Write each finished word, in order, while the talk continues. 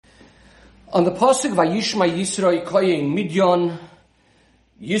On the pasuk Vayishma Yisro Koyin Midyon,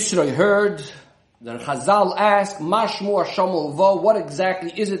 Yisro heard. The Chazal asked, Mashmu Hashamu Uvo, what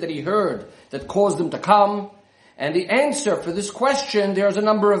exactly is it that he heard that caused him to come? And the answer for this question, there's a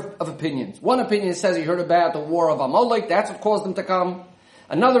number of opinions. One opinion says he heard about the war of Amalek, that's what caused him to come.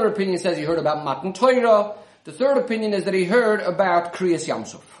 Another opinion says he heard about Matan Torah. The third opinion is that he heard about Kriyas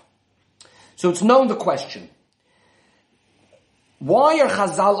Yamsuf. So it's known the question. Why are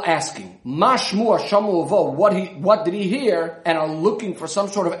Chazal asking, Mashmu Hashamu Uvo, what did he hear, and are looking for some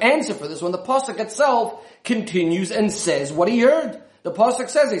sort of answer for this when the pasuk itself continues and says what he heard? The pasuk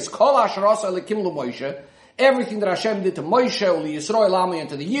says, it's Kol Asher Asa Elikim LeMoshe, everything that Hashem did to Moshe, Uli Yisrael Ami, and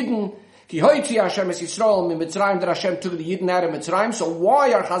to the Yidden, Ki Hoitzi Hashem Es Yisrael Mi Mitzrayim, that Hashem took the Yidden out of Mitzrayim. So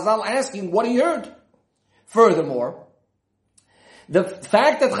why are Chazal asking what he heard? Furthermore, the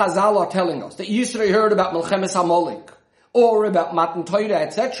fact that Chazal are telling us that Yisrael heard about Melchemes Amalek, or about Matan Torah,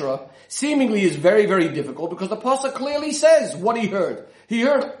 etc., seemingly is very, very difficult because the pasuk clearly says what he heard. He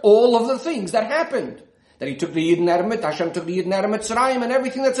heard all of the things that happened. That he took the Yidden out of Mitzrayim, Hashem took the Yidden out of Mitzrayim, and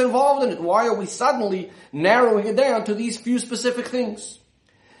everything that's involved in it. Why are we suddenly narrowing it down to these few specific things?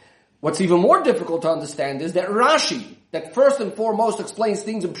 What's even more difficult to understand is that Rashi, that first and foremost explains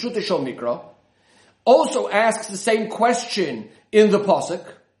things in Pshutei Shel Mikra, also asks the same question in the pasuk.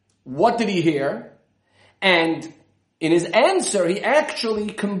 What did he hear? And in his answer, he actually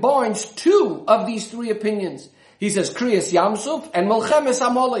combines two of these three opinions. He says Kriyas Yamsuf and Melchemes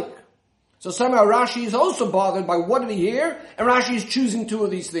Amalek. So somehow Rashi is also bothered by what did he hear, and Rashi is choosing two of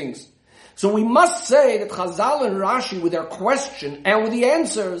these things. So we must say that Chazal and Rashi, with their question and with the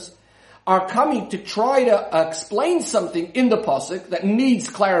answers, are coming to try to explain something in the pasuk that needs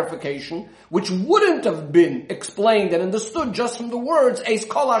clarification, which wouldn't have been explained and understood just from the words Eis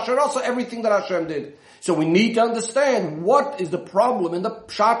Kol Asher Asa, everything that Hashem did. So we need to understand what is the problem in the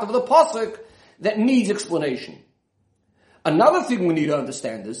pshat of the pasuk that needs explanation. Another thing we need to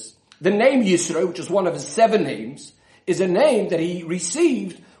understand is the name Yisro, which is one of his 7 names, is a name that he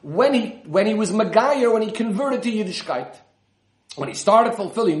received when he was Megayer, when he converted to Yiddishkeit. When he started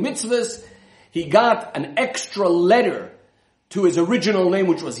fulfilling mitzvahs, he got an extra letter to his original name,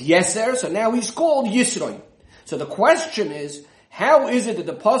 which was Yeser, so now he's called Yisro. So the question is, how is it that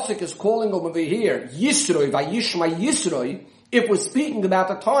the pasuk is calling him over here Yisro, Vayishma Yisro, if we're speaking about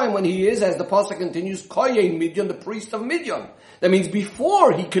the time when he is, as the pasuk continues, Kohen Midyon, the priest of Midyon? That means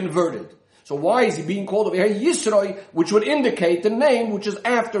before he converted. So why is he being called over here Yisro, which would indicate the name, which is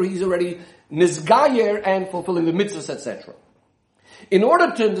after he's already Nizgayer and fulfilling the mitzvahs, etc. In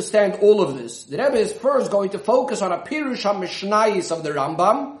order to understand all of this, the Rebbe is first going to focus on a Pirush HaMishnayis of the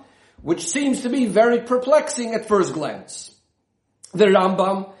Rambam, which seems to be very perplexing at first glance. The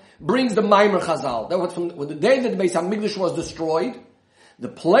Rambam brings the Maimer Chazal, that was from the day that the Beis HaMikdash was destroyed, the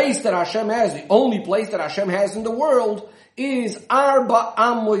place that Hashem has, the only place that Hashem has in the world, is Arba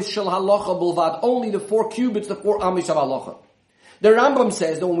Amos Shel Halacha Bulvad, only the 4 cubits, the 4 Amos of Halacha. The Rambam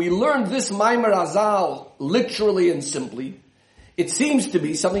says that when we learn this Maimer Chazal literally and simply, it seems to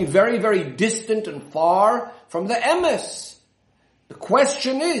be something very, very distant and far from the emes. The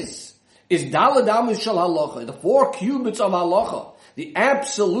question is Daled Amos Shel Halacha, the 4 cubits of Halacha, the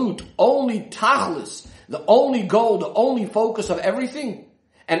absolute only tachlis, the only goal, the only focus of everything,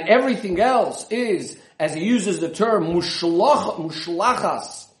 and everything else is, as he uses the term,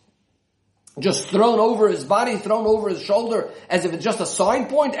 mushlachas, just thrown over his body, thrown over his shoulder, as if it's just a side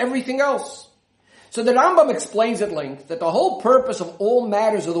point, everything else. So the Rambam explains at length that the whole purpose of all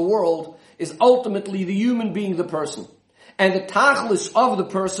matters of the world is ultimately the human being, the person. And the tachlis of the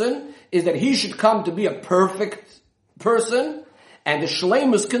person is that he should come to be a perfect person, and the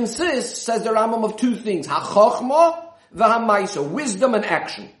shleimus consists, says the Rambam, of 2 things, ha-chochma v'ha-maisa, wisdom and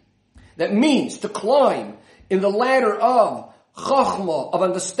action. That means to climb in the ladder of chochma, of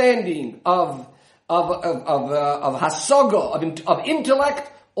understanding, of hasaga, of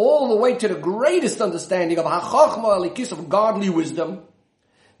intellect, all the way to the greatest understanding of ha-chochma alikis, of godly wisdom.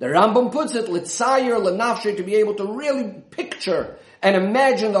 The Rambam puts it, l'tzayer l'nafshe, to be able to really picture and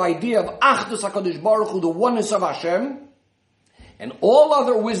imagine the idea of achdus HaKadosh Baruch Hu, the oneness of Hashem, and all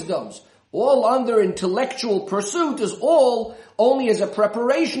other wisdoms, all under intellectual pursuit is all only as a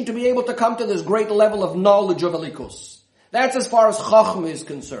preparation to be able to come to this great level of knowledge of Elikus. That's as far as Chachma is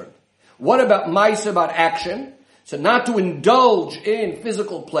concerned. What about Maisa, about action? So not to indulge in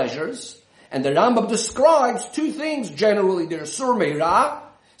physical pleasures. And the Rambam describes 2 things generally. There's Sur Meira,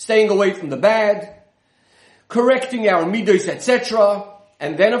 staying away from the bad, correcting our midos, etc.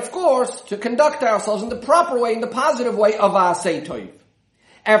 And then, of course, to conduct ourselves in the proper way, in the positive way of Asay Toiv.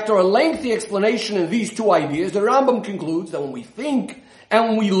 After a lengthy explanation of these 2 ideas, the Rambam concludes that when we think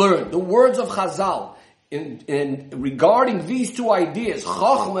and we learn the words of Chazal in regarding these two ideas,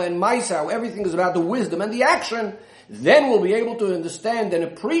 Chochmah and Maisa, how everything is about the wisdom and the action, then we'll be able to understand and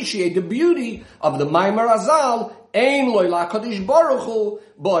appreciate the beauty of the Maimar Azal, Ein Loi LaKadosh Baruch Hu,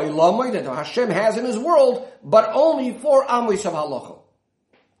 Ba'olamai, that Hashem has in His world, but only for Amos of Halacha.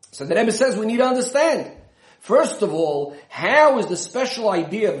 So the Rebbe says we need to understand. First of all, how is the special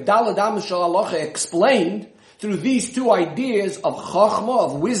idea of Daled Amos Shel Halacha explained through these two ideas of Chochmah,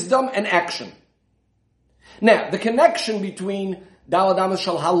 of wisdom and action? Now, the connection between Daled Amos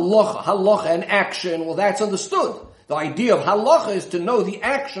Shel Halacha and action, well, that's understood. The idea of Halacha is to know the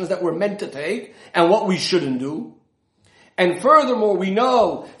actions that we're meant to take and what we shouldn't do. And furthermore, we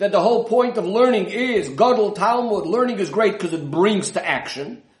know that the whole point of learning is Gadol Talmud. Learning is great because it brings to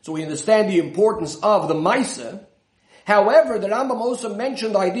action. So we understand the importance of the Maisa. However, the Rambam also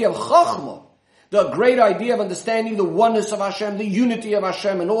mentioned the idea of Chochmah, the great idea of understanding the oneness of Hashem, the unity of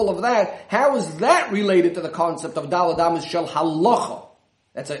Hashem, and all of that. How is that related to the concept of Daled Amos Shel Halacha?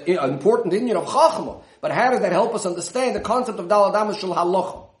 That's an important inyan of Chochmah. But how does that help us understand the concept of Daled Amos Shel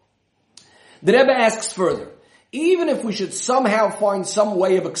Halacha? The Rebbe asks further, even if we should somehow find some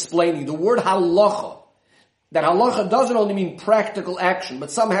way of explaining the word halacha, that halacha doesn't only mean practical action,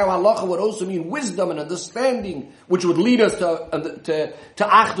 but somehow halacha would also mean wisdom and understanding, which would lead us to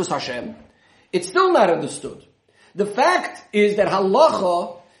Achdus Hashem, it's still not understood. The fact is that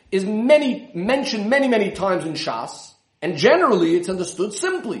halacha is mentioned many times in Shas, and generally it's understood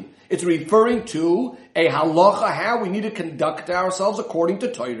simply. It's referring to a halacha, how we need to conduct ourselves according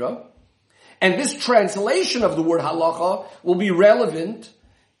to Torah. And this translation of the word halacha will be relevant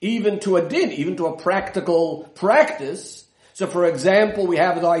even to a din, even to a practical practice. So for example, we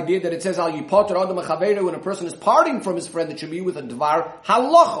have the idea that it says, Al yipater adam mechaveru, when a person is parting from his friend, it should be with a dvar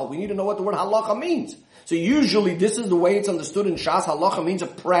halacha. We need to know what the word halacha means. So usually this is the way it's understood in Shas. Halacha means a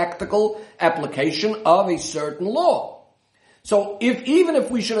practical application of a certain law. So even if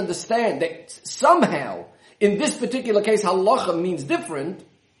we should understand that somehow, in this particular case, halacha means different,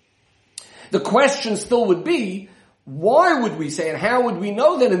 the question still would be, why would we say, and how would we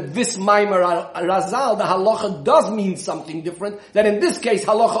know that in this Maimar Razal, the halacha does mean something different, that in this case,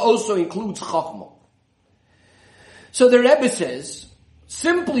 halacha also includes Chochmah? So the Rebbe says,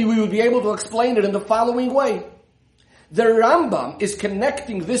 simply we would be able to explain it in the following way. The Rambam is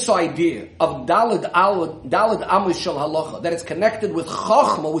connecting this idea of Daled Amos Shel Halacha, that it's connected with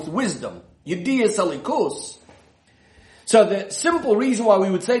Chochmah, with wisdom, Yediyas Alikus. So the simple reason why we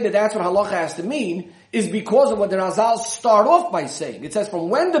would say that that's what halacha has to mean is because of what the Razal start off by saying. It says from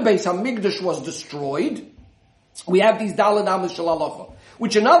when the Beis HaMikdash was destroyed, we have these Daled Amos Shel Halacha,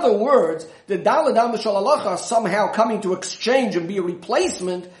 which in other words, the Daled Amos Shel Halacha are somehow coming to exchange and be a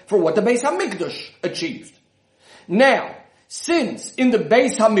replacement for what the Beis HaMikdash achieved. Now, since in the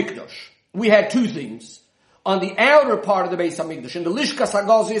Beis HaMikdash we had two things, on the outer part of the Beis HaMikdash, in the Lishkas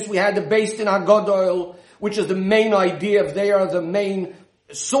HaGazis, we had the Beis Din HaGadol, which is the main idea of they are the main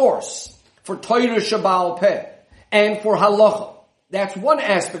source for Torah Shabbal Peh and for Halacha. That's one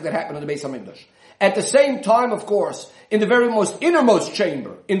aspect that happened in the Beis HaMikdash. At the same time, of course, in the very most innermost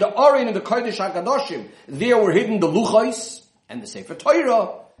chamber, in the Aron and the Kodesh HaKadoshim, there were hidden the Luchos and the Sefer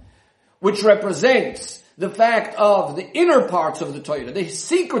Torah, which represents the fact of the inner parts of the Torah, the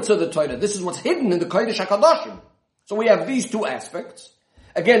secrets of the Torah. This is what's hidden in the Kodesh HaKadoshim. So we have these two aspects.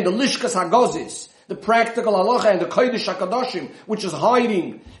 Again, the Lishkas HaGazis, the practical halacha, and the Kodesh HaKadoshim, which is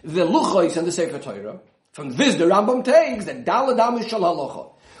hiding the Luchos and the Sefer Torah. From this, the Rambam takes that Daled Amos Shel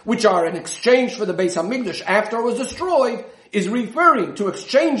Halacha, which are in exchange for the Beis HaMikdash after it was destroyed, is referring to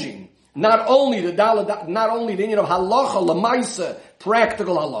exchanging not only the inyan of halacha, lemaisa,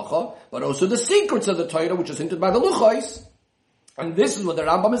 practical halacha, but also the secrets of the Torah, which is hinted by the Luchos. And this is what the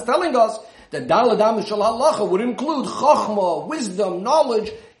Rambam is telling us, that Daled Amos Shel Halacha would include Chochmah, wisdom, knowledge,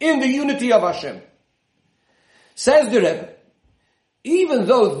 in the unity of Hashem. Says the Rebbe, even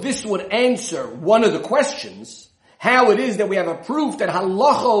though this would answer one of the questions, how it is that we have a proof that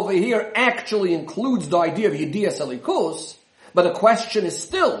halacha over here actually includes the idea of Yediyas Alikus, but the question is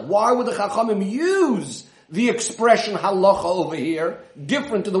still, why would the Chachamim use the expression halacha over here,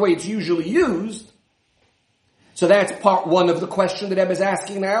 different to the way it's usually used? So that's part one of the question that Rebbe is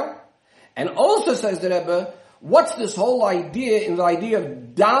asking now. And also says the Rebbe, what's this whole idea in the idea of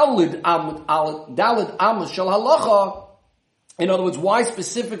Daled Amos Shel Halacha? In other words, why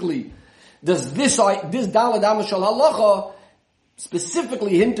specifically does this Daled Amos Shel Halacha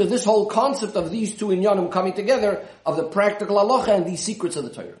specifically hint to this whole concept of these two inyanim coming together, of the practical halacha and these secrets of the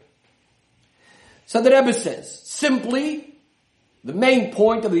Torah? So the Rebbe says, simply, the main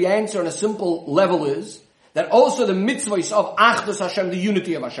point of the answer on a simple level is that also the mitzvahs of Achdus Hashem, the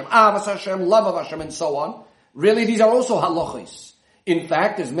unity of Hashem, Avas Hashem, love of Hashem, and so on, really these are also halachos. In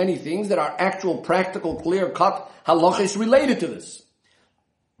fact, there's many things that are actual, practical, clear-cut halachos related to this.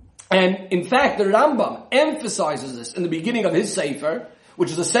 And in fact, the Rambam emphasizes this in the beginning of his sefer,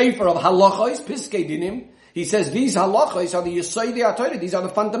 which is a sefer of halachos, Piskei Dinim. He says these halachos are the Yesodei HaTorah, these are the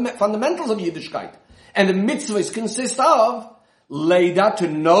fundamentals of Yiddishkeit. And the mitzvahs consist of Leida, to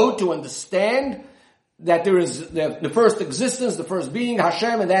know, to understand that there is the first existence, the first being,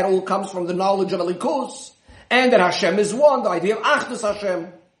 Hashem, and that all comes from the knowledge of Elikus, and that Hashem is one, the idea of Achdus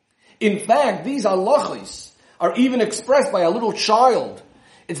Hashem. In fact, these halachos are even expressed by a little child.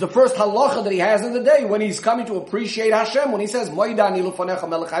 It's the first halacha that he has in the day when he's coming to appreciate Hashem, when he says, Moidani lufanecha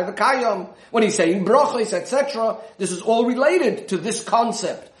melechai v'kayam, when he's saying brachos, etc. This is all related to this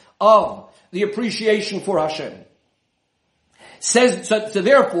concept of the appreciation for Hashem. So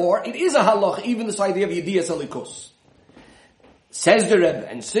therefore, it is a halacha, even this idea of Yediyas Elikus. Says the Rebbe,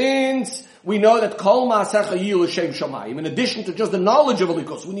 and since we know that Kol Ma'asecha Yiyu L'Shem Shamayim, in addition to just the knowledge of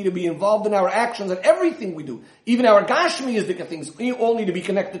Elikus, we need to be involved in our actions and everything we do. Even our Gashmiyistic things, we all need to be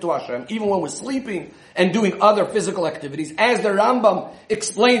connected to Hashem, even when we're sleeping and doing other physical activities, as the Rambam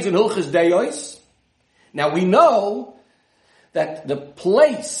explains in Hilchos Deos. Now we know that the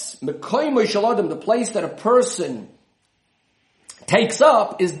place, Mekoyim Shel Adam, the place that a person takes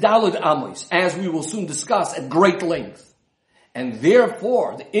up is Daled Amos, as we will soon discuss at great length. And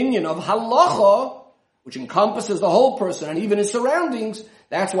therefore, the inyan of halacha, which encompasses the whole person and even his surroundings,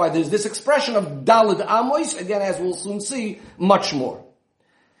 that's why there's this expression of Daled Amos, again, as we'll soon see, much more.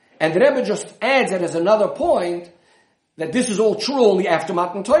 And the Rebbe just adds that as another point, that this is all true only after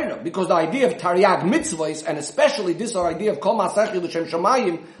Matan Torah, because the idea of Taryag mitzvahs, and especially this idea of Kol Ma'asecha L'Shem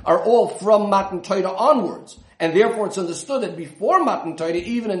Shamayim, are all from Matan Torah onwards. And therefore it's understood that before Matan Torah,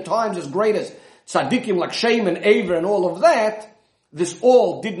 even in times as great as tzaddikim like Shem and Aver and all of that, this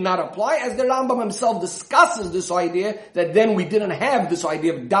all did not apply, as the Rambam himself discusses this idea, that then we didn't have this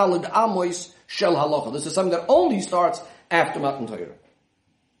idea of Daled Amos Shel Halacha. This is something that only starts after Matan Torah.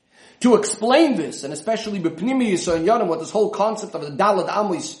 To explain this, and especially B'Pnimi Yisrael Yonim, what this whole concept of the Daled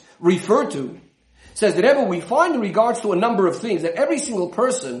Amos refer to, says the Rebbe, we find in regards to a number of things, that every single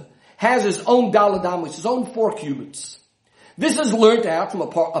person has his own Daled Amos, his own 4 cubits. This is learned out from a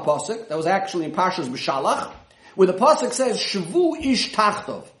pasuk that was actually in Parshas B'Shalach, where the pasuk says, Shavu ish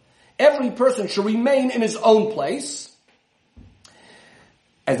tachtov. Every person should remain in his own place.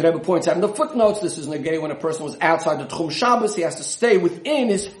 As the Rebbe points out in the footnotes, this is negay when a person was outside the Tchum Shabbos, he has to stay within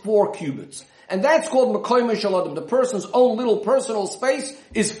his 4 cubits. And that's called Mekoyim Shel Adam. The person's own little personal space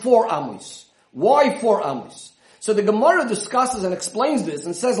is 4 amos. Why 4 amos? So the Gemara discusses and explains this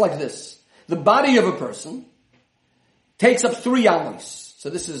and says like this. The body of a person takes up 3 amos.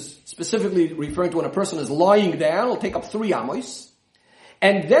 So this is specifically referring to when a person is lying down, it'll take up 3 amos.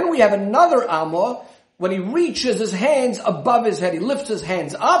 And then we have another amma when he reaches his hands above his head. He lifts his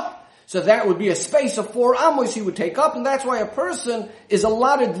hands up, so that would be a space of 4 amos he would take up, and that's why a person is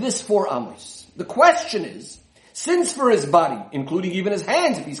allotted this 4 amos. The question is, since for his body, including even his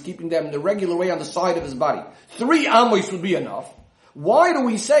hands, if he's keeping them in the regular way on the side of his body, 3 amos would be enough, why do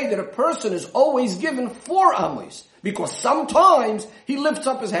we say that a person is always given 4 amos? Because sometimes he lifts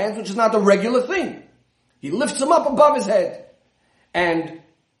up his hands, which is not the regular thing. He lifts them up above his head. And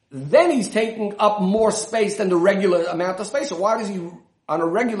then he's taking up more space than the regular amount of space. So why does he, on a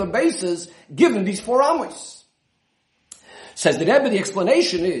regular basis, given these 4 amos? Says the Rebbe, the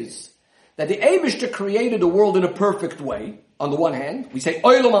explanation is that the Eibishter created the world in a perfect way. On the one hand, we say,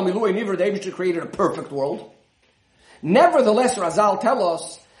 Olam Amilui Nivra, the Eibishter created a perfect world. Nevertheless, Razal tell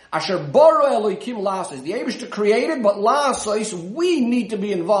us, Asher Boro Eloikim Lasos, the Eibishter created, but Lasos, we need to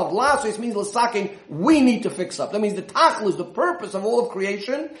be involved. Lasos means Lasaking, we need to fix up. That means the Tachlis, the purpose of all of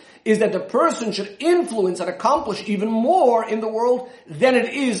creation, is that the person should influence and accomplish even more in the world than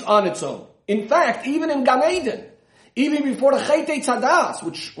it is on its own. In fact, even in Gan Eden, even before the Chetei Tzadas,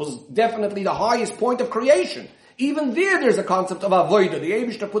 which was definitely the highest point of creation, even there's a concept of Avodah. The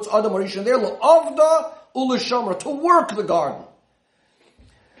Eibishter puts Adam Rishon there, L'Avda U'L'Shamra, to work the garden.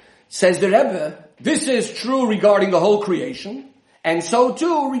 Says the Rebbe, this is true regarding the whole creation, and so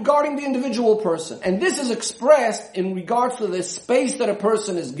too regarding the individual person. And this is expressed in regards to the space that a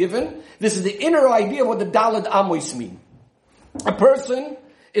person is given. This is the inner idea of what the Daled Amos mean. A person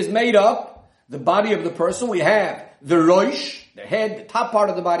is made up, the body of the person, we have the Rosh, the head, the top part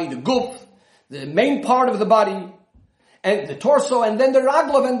of the body, the Guf, the main part of the body, and the torso, and then the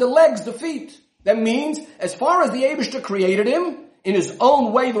Raglav and the legs, the feet. That means, as far as the Eibishter created him, in his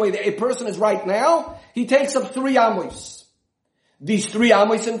own way, the way a person is right now, he takes up 3 amos. These three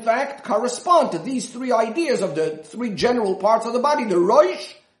amos, in fact, correspond to these three ideas of the three general parts of the body, the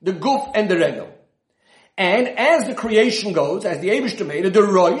roish, the guf, and the regel. And as the creation goes, as the Eibishter made it, the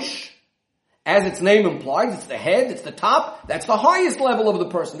roish, as its name implies, it's the head, it's the top, that's the highest level of the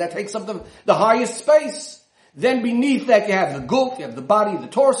person, that takes up the highest space. Then beneath that you have the guf, you have the body, the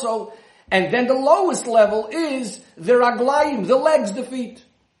torso, and then the lowest level is the raglayim, the legs, the feet.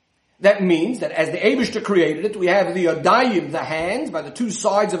 That means that as the Eibishter created it, we have the yadayim, the hands, by the two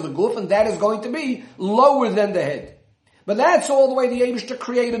sides of the guf, and that is going to be lower than the head. But that's all the way the Eibishter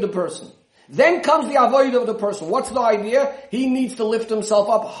created the person. Then comes the avodah of the person. What's the idea? He needs to lift himself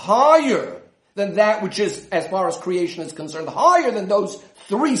up higher than that which is, as far as creation is concerned, higher than those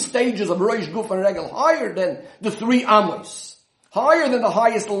three stages of Rosh, Guf, and Regel, higher than the three Amos, higher than the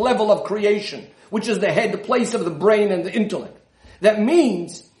highest level of creation, which is the head, the place of the brain and the intellect. That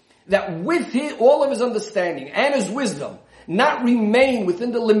means that with all of his understanding and his wisdom, not remain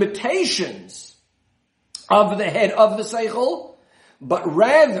within the limitations of the head of the seichel, but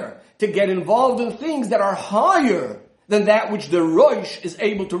rather to get involved in things that are higher than that which the Rosh is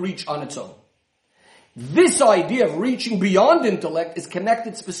able to reach on its own. This idea of reaching beyond intellect is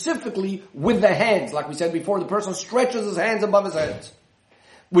connected specifically with the hands. Like we said before, the person stretches his hands above his head,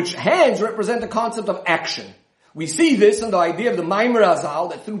 which hands represent the concept of action. We see this in the idea of the Maimer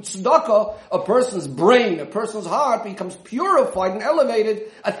Azal, that through tzedakah, a person's brain, a person's heart becomes purified and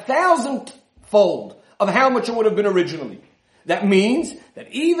elevated 1,000-fold of how much it would have been originally. That means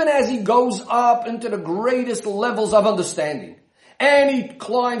that even as he goes up into the greatest levels of understanding, and he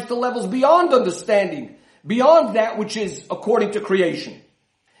climbs to levels beyond understanding, beyond that which is according to creation,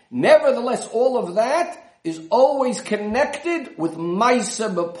 nevertheless, all of that is always connected with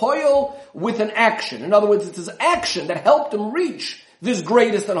Maisa B'Poyel, with an action. In other words, it's his action that helped him reach this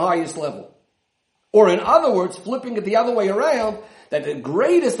greatest and highest level. Or in other words, flipping it the other way around, that the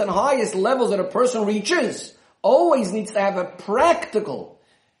greatest and highest levels that a person reaches always needs to have a practical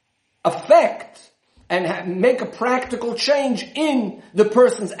effect and make a practical change in the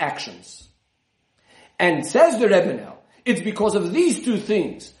person's actions. And says the Rebbe now, it's because of these two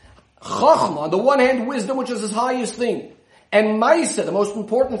things, Chachma, on the one hand, wisdom, which is his highest thing, and Maisa, the most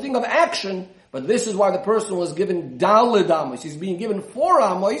important thing of action, but this is why the person was given Daled Amos. He's being given 4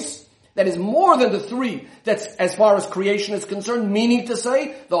 Amos, that is more than the 3, that's as far as creation is concerned, meaning to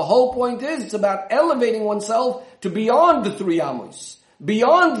say, the whole point is, it's about elevating oneself to beyond the 3 Amos,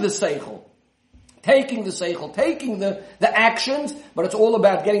 beyond the Seichel, taking the actions, but it's all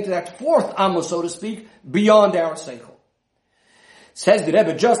about getting to that 4th Amos, so to speak, beyond our Seichel. Says the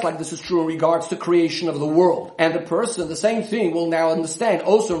Rebbe, just like this is true in regards to creation of the world and the person, the same thing will now understand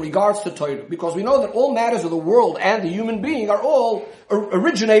also in regards to Torah, because we know that all matters of the world and the human being are all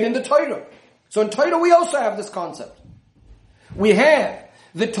originate in the Torah. So in Torah we also have this concept. We have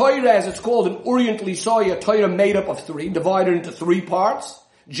the Torah, as it's called in Orient Lisoya, Torah made up of 3, divided into 3 parts.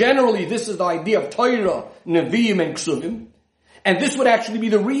 Generally, this is the idea of Torah, Nevi'im, and Ksuvim. And this would actually be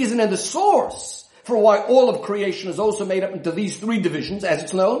the reason and the source for why all of creation is also made up into these 3 divisions, as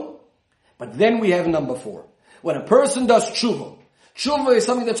it's known. But then we have number 4. When a person does tshuva, tshuva is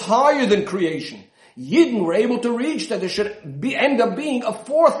something that's higher than creation. Yidden were able to reach that there should end up being a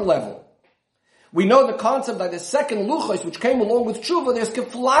 4th level. We know the concept that the second luchos, which came along with tshuva, there's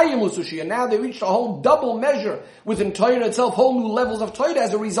keflayim l'sushi, and now they reached a whole double measure within Torah itself, whole new levels of Torah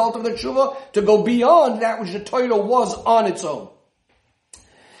as a result of the tshuva, to go beyond that which the Torah was on its own.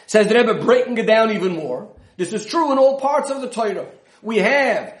 Says the Rebbe, breaking it down even more. This is true in all parts of the Torah. We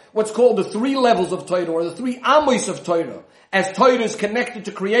have what's called the 3 levels of Torah, or the 3 amos of Torah, as Torah is connected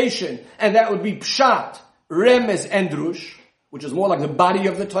to creation, and that would be Pshat, Remez, and Drush, which is more like the body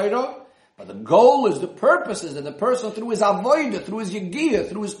of the Torah. But the goal is, the purpose is that the person through his avodah, through his yegiyah,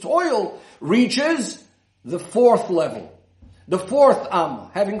 through his toil, reaches the 4th level. The 4th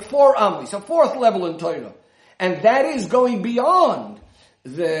Amma, having 4 Amos, a 4th level in Torah. And that is going beyond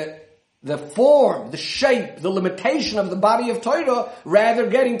the form, the shape, the limitation of the body of Torah, rather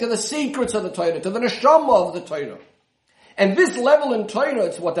getting to the secrets of the Torah, to the neshama of the Torah. And this level in Torah,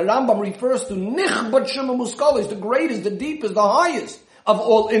 it's what the Rambam refers to, nichbat shema muskala, is the greatest, the deepest, the highest of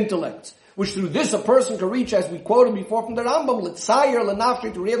all intellects, which through this a person can reach, as we quoted before from the Rambam, l'tzayer,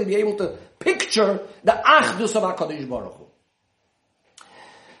 l'nafshi, to really be able to picture the achdus of HaKadosh Baruch Hu.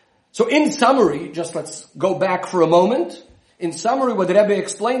 So in summary, just let's go back for a moment. In summary, what the Rebbe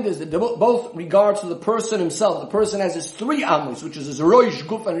explained is that both regards to the person himself, the person has his 3 amos, which is his roish,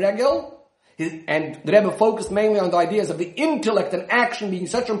 guf, and regel, and the Rebbe focused mainly on the ideas of the intellect and action being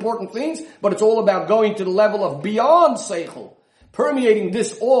such important things, but it's all about going to the level of beyond seichel, permeating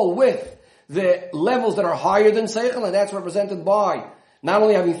this all with the levels that are higher than Seichel, and that's represented by not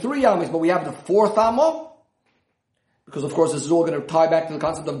only having 3 Amis, but we have the 4th Amma, because of course this is all going to tie back to the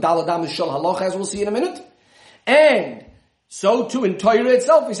concept of Dalad Amis Shal Halacha, as we'll see in a minute. And so too in Torah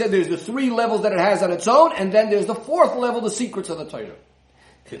itself, we said there's the 3 levels that it has on its own, and then there's the 4th level, the secrets of the Torah.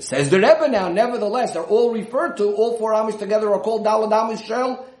 It says the Rebbe now, nevertheless, they're all referred to, all 4 Amis together are called Dalad Amis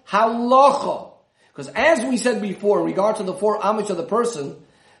Shel Halacha. Because as we said before, in regard to the 4 Amis of the person,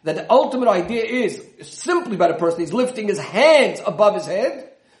 that the ultimate idea is simply by the person, he's lifting his hands above his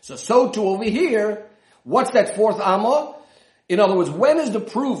head. So too over here, what's that 4th Amma? In other words, when is the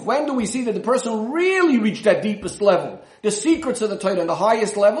proof? When do we see that the person really reached that deepest level? The secrets of the Torah and the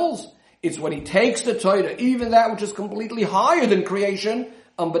highest levels? It's when he takes the Torah, even that which is completely higher than creation,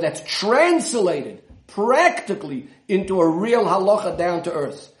 but that's translated practically into a real halacha down to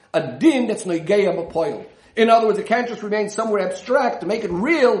earth. A din that's noigeya b'poil. In other words, it can't just remain somewhere abstract. To make it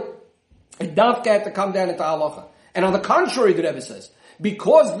real, it does have to come down into halacha. And on the contrary, the Rebbe says,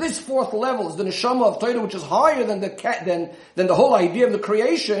 because this 4th level is the neshama of Torah, which is higher than the whole idea of the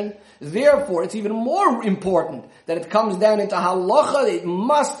creation, therefore it's even more important that it comes down into halacha. It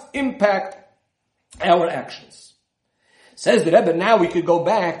must impact our actions. Says the Rebbe, now we could go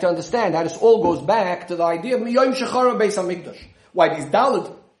back to understand how this all goes back to the idea of Miyom Shechara Beis HaMikdash. Why these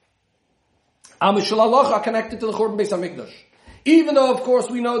Daled Amos Shel Halacha are connected to the Churban Beis HaMikdash. Even though, of course,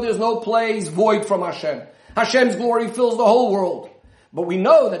 we know there's no place void from Hashem. Hashem's glory fills the whole world. But we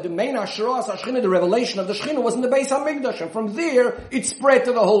know that the main Asheras HaShechina, the revelation of the Shechina, was in the Beis HaMikdash. And from there, it spread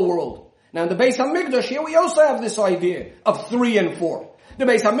to the whole world. Now in the Beis HaMikdash, here we also have this idea of 3 and 4. The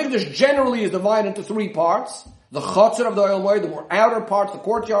Beis HaMikdash generally is divided into 3 parts. The Chatzar of the Oyel Moed, the more outer parts, the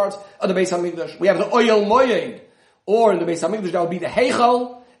courtyards of the Beis HaMikdash. We have the Oyel Moed, or in the Beis HaMikdash that would be the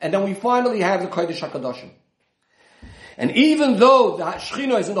Heichal, and then we finally have the Kodesh HaKadoshim. And even though the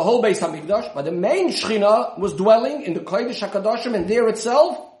Shechina is in the whole Beis HaMikdash, but the main Shechina was dwelling in the Kodesh HaKadoshim, and there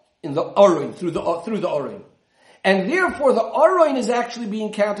itself, in the Aron, through the Aron. And therefore the Aron is actually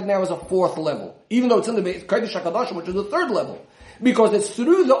being counted now as a 4th level, even though it's in the Kodesh HaKadoshim, which is the 3rd level. Because it's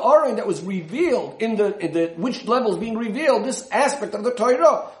through the Aron that was revealed in the which level is being revealed, this aspect of the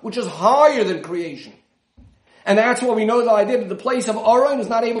Torah, which is higher than creation. And that's why we know the idea that the place of Aron is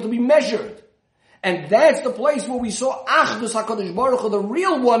not able to be measured. And that's the place where we saw Achdus HaKadosh Baruch Hu, the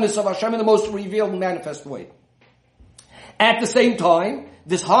real oneness of Hashem in the most revealed and manifest way. At the same time,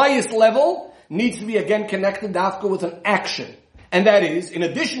 this highest level needs to be again connected dafka with an action. And that is, in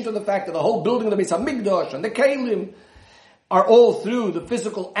addition to the fact that the whole building of the Beis HaMikdash and the Kelim are all through the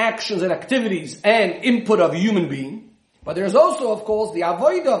physical actions and activities and input of a human being. But there's also, of course, the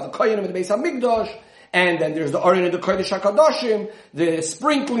avodah of the koyanim of the Beis HaMikdash, and then there's the aron of the Kodesh HaKadoshim, the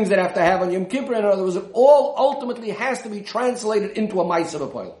sprinklings that have to have on Yom Kippur. In other words, it all ultimately has to be translated into a Ma'aser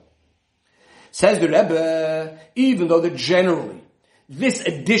B'Poel. Says the Rebbe, even though that generally this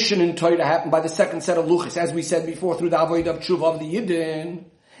addition in Torah happened by the 2nd set of luchos, as we said before, through the avodah of tshuva of the Yidden,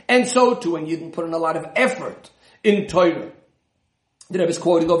 and so too, when Yidden put in a lot of effort in Torah. The Rebbe is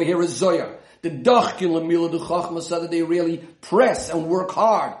quoting over here is Zohar. The Dachkin L'Mila D'Chachma said that they really press and work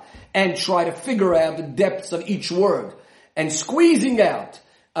hard and try to figure out the depths of each word and squeezing out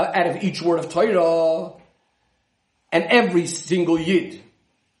of each word of Torah, and every single Yid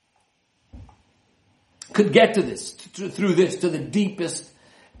could get to this, through this, to the deepest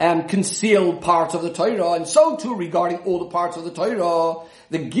concealed parts of the Torah, and so too regarding all the parts of the Torah,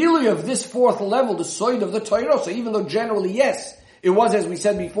 the Gilui of this 4th level, the Soid of the Torah. So even though generally, yes, it was, as we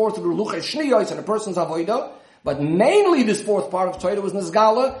said before, through Luchas Shniyos and a person's Avodah, but mainly this 4th part of Torah was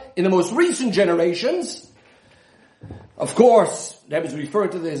Nizgala in the most recent generations. Of course, that is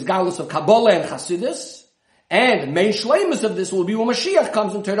referred to the Nizgalus of Kabbalah and Chassidus, and the main shleimus of this will be when Mashiach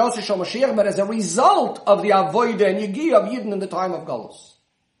comes in Torah Shal Mashiach, but as a result of the Avodah and Yegi of Yidden in the time of Galus.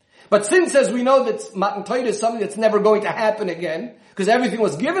 But since, as we know, that Matan Torah is something that's never going to happen again, because everything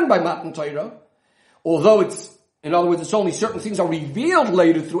was given by Matan Torah, although in other words, it's only certain things are revealed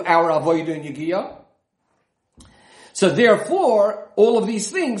later through our Avodah and Yegiyah. So therefore, all of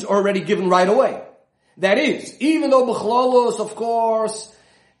these things are already given right away. That is, even though B'chlalos, of course,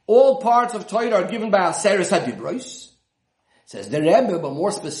 all parts of Torah are given by Aseres HaDibros, says the Rebbe, but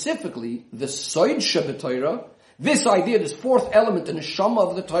more specifically, the Soid Shebet this idea, this 4th element in the Neshama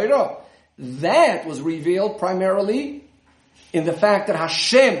of the Torah, that was revealed primarily in the fact that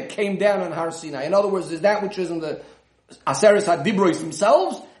Hashem came down on Har Sinai. In other words, there's that which is in the Aseres HaDibros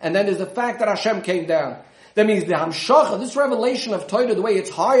themselves, and then there's the fact that Hashem came down. That means the Hamshacha, this revelation of Torah, the way it's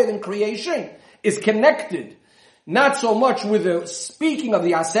higher than creation, is connected not so much with the speaking of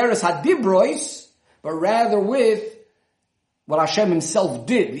the Aseres HaDibros, but rather with what Hashem himself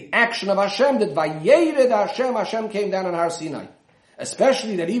did, the action of Hashem, that Vayered Hashem came down on Har Sinai.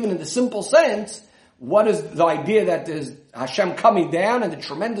 Especially that even in the simple sense, what is the idea that is Hashem coming down and the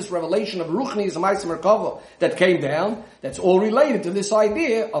tremendous revelation of Ruchnius Ma'aser Merkava that came down, that's all related to this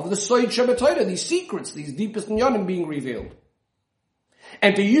idea of the Soid Shabbat, these secrets, these deepest inyanim being revealed.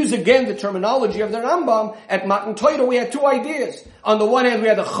 And to use again the terminology of the Rambam, at Matan Torah we had two ideas. On the one hand we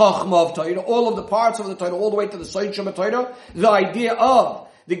had the Chachma of Torah, all of the parts of the Torah, all the way to the Soid Shabbat, the idea of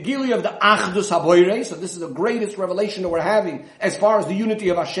the Gili of the Achdus HaBoirei, so this is the greatest revelation that we're having as far as the unity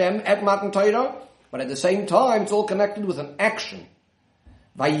of Hashem at Matan Torah, but at the same time it's all connected with an action.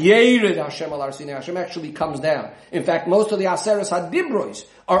 Vayered Hashem al Har Sinai, Hashem actually comes down. In fact, most of the Aseres HaDibros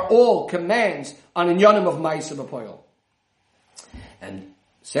are all commands on Inyanim of Ma'aser B'Poel. And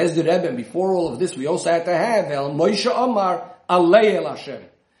says the Rebbe, before all of this, we also had to have El Moshe Omar Alei El Hashem.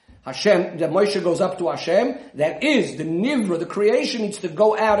 Hashem, that Moshe goes up to Hashem, that is, the Nivra, the creation needs to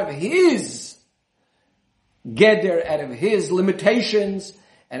go out of his Geder, out of his limitations,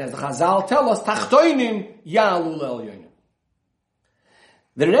 and as the Chazal tell us, Tachtoinim Ya'alu Le'Elyonim.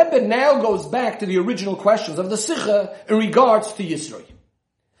 The Rebbe now goes back to the original questions of the Sikha in regards to Yisro.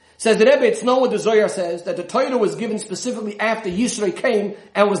 Says the Rebbe, it's known what the Zohar says, that the Torah was given specifically after Yisro came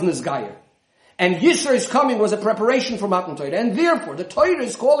and was Nizgayer. And Yisro's coming was a preparation for Matan Torah. And therefore, the Torah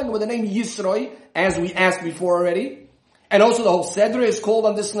is calling with the name Yisro, as we asked before already. And also the whole Sedra is called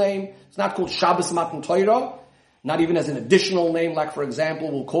on this name. It's not called Shabbos Matan Torah. Not even as an additional name, like for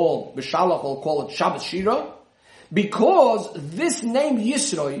example, we'll call it Shabbos Shira. Because this name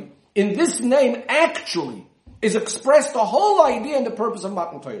Yisro, in this name actually, is expressed the whole idea and the purpose of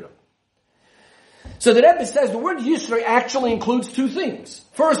Matan Torah. So the Rebbe says the word Yisro actually includes two things.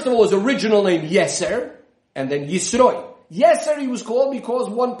 First of all, his original name Yeser, and then Yisro. Yeser he was called because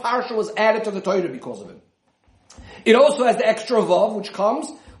one parsha was added to the Torah because of him. It also has the extra vav, which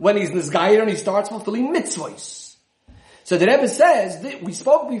comes when he's Nizgayer and he starts fulfilling mitzvahs. So the Rebbe says that we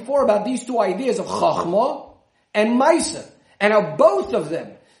spoke before about these two ideas of Chachma and Ma'aser, and how both of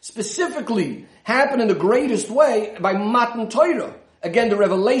them specifically happen in the greatest way by Matan Torah. Again, the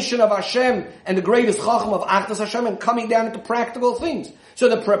revelation of Hashem and the greatest Chacham of Achdus Hashem and coming down into practical things. So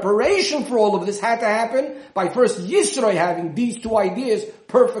the preparation for all of this had to happen by first Yisro having these two ideas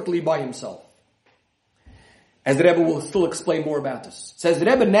perfectly by himself. As the Rebbe will still explain more about this. Says the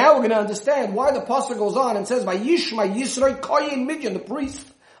Rebbe, now we're going to understand why the pasuk goes on and says, Vayishma Yisro Kohen Midyan, the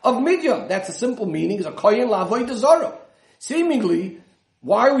priest of Midyan. That's a simple meaning, is a Kohen La'avodah Zarah. Seemingly,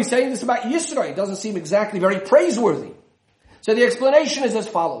 why are we saying this about Yisro? It doesn't seem exactly very praiseworthy. So the explanation is as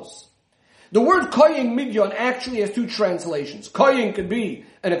follows. The word Kohen Midyan actually has two translations. Kohen could be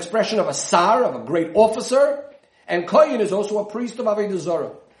an expression of a sar, of a great officer, and Kohen is also a priest of Avodah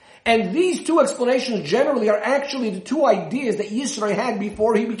Zarah. And these two explanations generally are actually the two ideas that Yisro had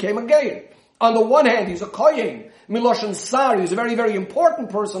before he became a Geir. On the one hand, he's a Kohen, Miloshen Sar, he's a very, very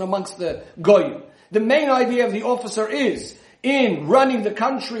important person amongst the Goyim. The main idea of the officer is in running the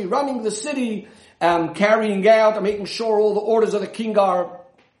country, running the city, carrying out and making sure all the orders of the king are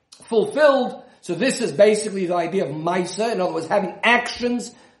fulfilled. So this is basically the idea of Ma'aser, in other words, having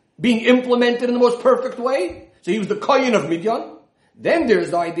actions being implemented in the most perfect way. So he was the Kohen of Midyan. Then there's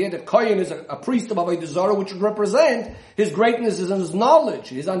the idea that Kohen is a priest of Avodah Zarah, which would represent his greatness and his knowledge,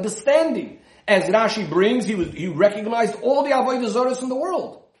 his understanding. As Rashi brings, he recognized all the Avodah Zarahs in the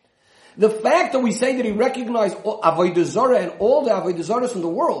world. The fact that we say that he recognized Avodah Zarah and all the Avodah Zarahs in the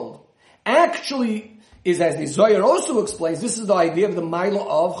world actually is, as the Zohar also explains, this is the idea of the Maila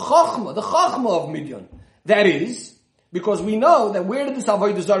of Chachma, the Chachma of Midyan. That is, because we know that where did this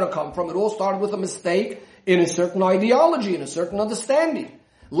Avodah Zarah come from? It all started with a mistake in a certain ideology, in a certain understanding.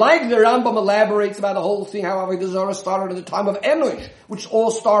 Like the Rambam elaborates about the whole thing, how Avodah Zarah started at the time of Enosh, which all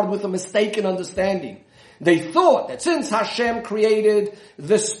started with a mistaken understanding. They thought that since Hashem created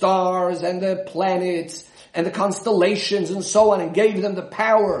the stars and the planets and the constellations and so on and gave them the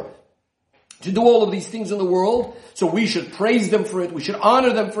power to do all of these things in the world, so we should praise them for it, we should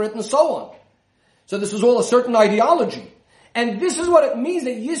honor them for it, and so on. So this is all a certain ideology. And this is what it means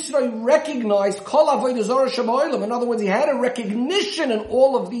that Yisro recognized Kol Avodah Zarah Sheba'olam. In other words, he had a recognition in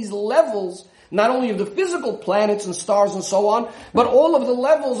all of these levels, not only of the physical planets and stars and so on, but all of the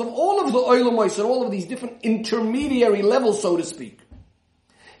levels of all of the Olamos and all of these different intermediary levels, so to speak.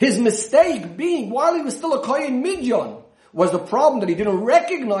 His mistake being, while he was still a Kohen Midyan, was the problem that he didn't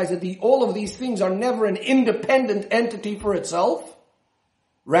recognize that all of these things are never an independent entity for itself,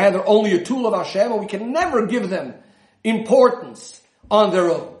 rather only a tool of Hashem, and we can never give them importance on their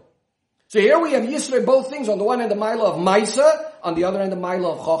own. So here we have Yisro, both things. On the one hand, the Maila of Ma'aser, on the other hand, the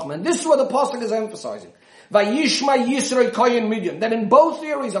Maila of Chachma. And this is what the Pasuk is emphasizing. Vayishma Yisroi Koyin Midian. That in both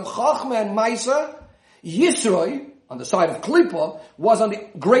areas of Chachma and Maisa, Yisroi, on the side of Klippa, was on the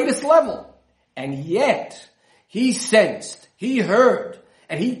greatest level. And yet, he sensed, he heard,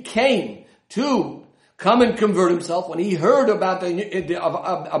 and he came to come and convert himself when he heard about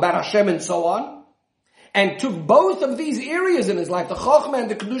about Hashem and so on, and took both of these areas in his life, the Chachma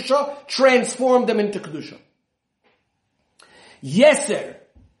and the Kedusha, transformed them into Kedusha. Yeser,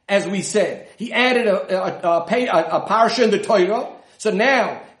 as we said, he added a parsha in the Torah, so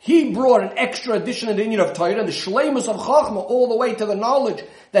now he brought an extra addition in the union of Torah, and the Shleimus of Chachma, all the way to the knowledge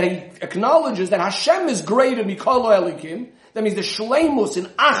that he acknowledges that Hashem is greater, Mikol Elikim. That means the Shleimus in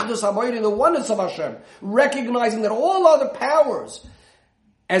Achdus HaBayit, in the oneness of Hashem, recognizing that all other powers,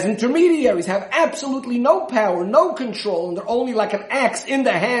 as intermediaries, have absolutely no power, no control, and they're only like an axe in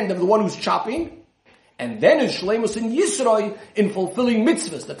the hand of the one who's chopping. And then is Shleimus in Yisroi, in fulfilling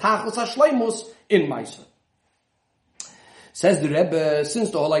mitzvahs, the Tachlis HaShleimus in Maisa. Says the Rebbe, since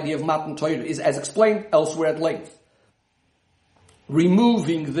the whole idea of Matan Torah is as explained elsewhere at length,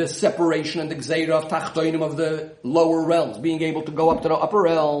 removing the separation and the Gzeira of Tachtoinim of the lower realms, being able to go up to the upper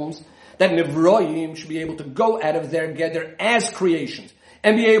realms, that Nevroim should be able to go out of their Geder as creations,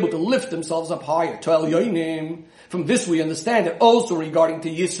 and be able to lift themselves up higher, to El Yoinim. From this we understand that also regarding to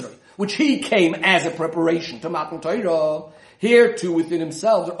Yisroi, which he came as a preparation to Matan Torah, here too within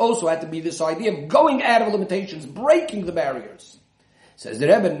himself there also had to be this idea of going out of limitations, breaking the barriers. Says the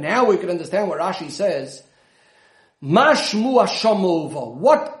Rebbe, now we can understand what Rashi says, Mashmu Hashamova.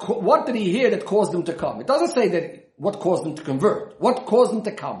 What did he hear that caused him to come? It doesn't say that what caused him to convert. What caused him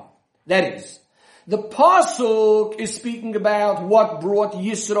to come? That is, the Pasuk is speaking about what brought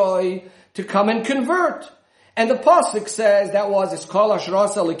Yisroi to come and convert. And the Pasuk says that was Iskal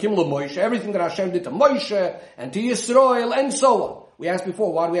Ashrasa Likim Moshe, everything that Hashem did to Moshe and to Yisrael and so on. We asked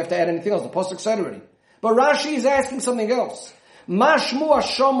before, why do we have to add anything else? The Pasuk said already. But Rashi is asking something else. Mashmu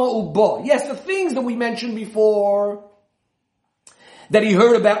Hashama Uba. Yes, the things that we mentioned before, that he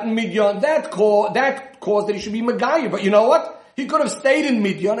heard about in Midian, that caused that he should be Megayir. But you know what? He could have stayed in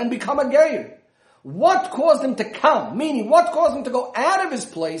Midian and become a Geir. What caused him to come? Meaning, what caused him to go out of his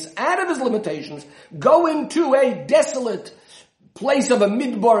place, out of his limitations, go into a desolate place of a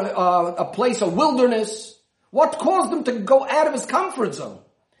midbar, a place of wilderness? What caused him to go out of his comfort zone?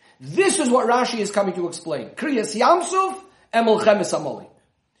 This is what Rashi is coming to explain. Kriyas Yamsuf and Melchemes Amalek.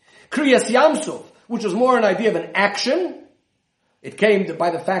 Kriyas Yamsuf, which was more an idea of an action. It came by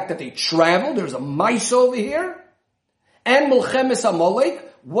the fact that they traveled. There's a mice over here. And Melchemes Amalek.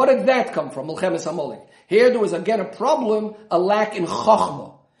 What did that come from? Melchemes Amalek. Here there was again a problem, a lack in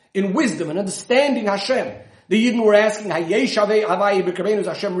Chachma, in wisdom and understanding Hashem. The Yidden were asking, is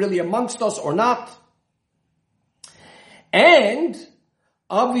Hashem really amongst us or not? And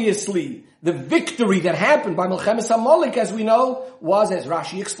obviously, the victory that happened by Melchemes Amalek, as we know, was, as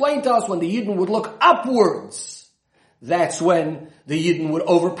Rashi explained to us, when the Yidden would look upwards. That's when the Yidden would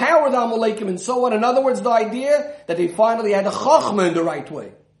overpower the Amalekim and so on. In other words, the idea that they finally had a Chachma in the right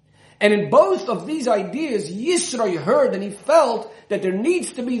way. And in both of these ideas, Yisro heard and he felt that there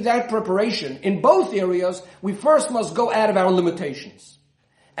needs to be that preparation. In both areas, we first must go out of our limitations.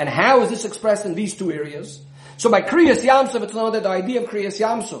 And how is this expressed in these two areas? So by Kriyas Yamsuf, it's known that the idea of Kriyas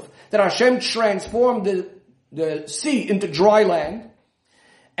Yamsuf, that Hashem transformed the sea into dry land,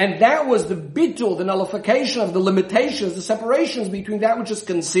 and that was the bitul, the nullification of the limitations, the separations between that which is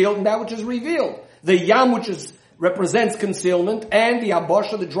concealed and that which is revealed. The yam, which represents concealment, and the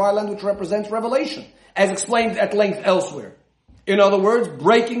abasha, the dry land, which represents revelation, as explained at length elsewhere. In other words,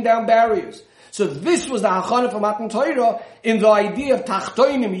 breaking down barriers. So this was the hachana for Matan Torah in the idea of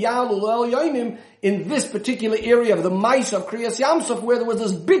tachtoinim, yalul, el yoinim, in this particular area of the Maisa of Kriyas Yamsuf, where there was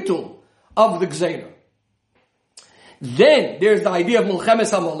this bitul of the Gzeira. Then there's the idea of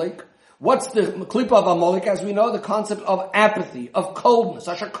Melchemes Amalek. What's the klipa of Amalek? As we know, the concept of apathy, of coldness.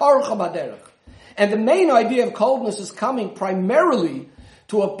 And the main idea of coldness is coming primarily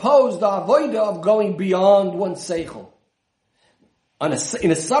to oppose the avodah of going beyond one's seichel.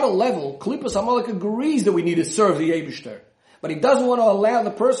 In a subtle level, klipas Amalek agrees that we need to serve the Eibishter. But he doesn't want to allow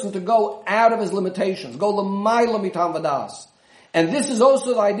the person to go out of his limitations, go l'mayla mitam vadas. And this is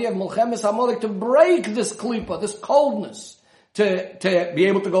also the idea of Melchemes Amalek, to break this klipa, this coldness, to be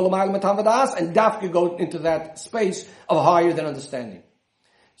able to go l'mayla mitam vadas, and dafka go into that space of higher than understanding.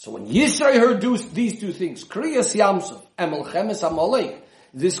 So when Yisrael heard these two things, Kriyas Yamsuf and Melchemes Amalek,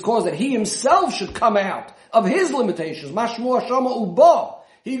 this caused that he himself should come out of his limitations. Mashmu Hashama Uba.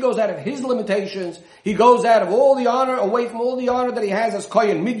 He goes out of his limitations. He goes out of all the honor, away from all the honor that he has as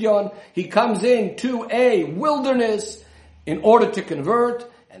Kohen Midian. He comes into a wilderness in order to convert.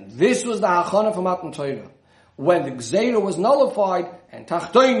 And this was the hachana for Matan Torah. when the Gzeira was nullified, and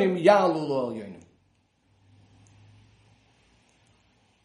Tachtoinim Ya'alu Lo Elyonim.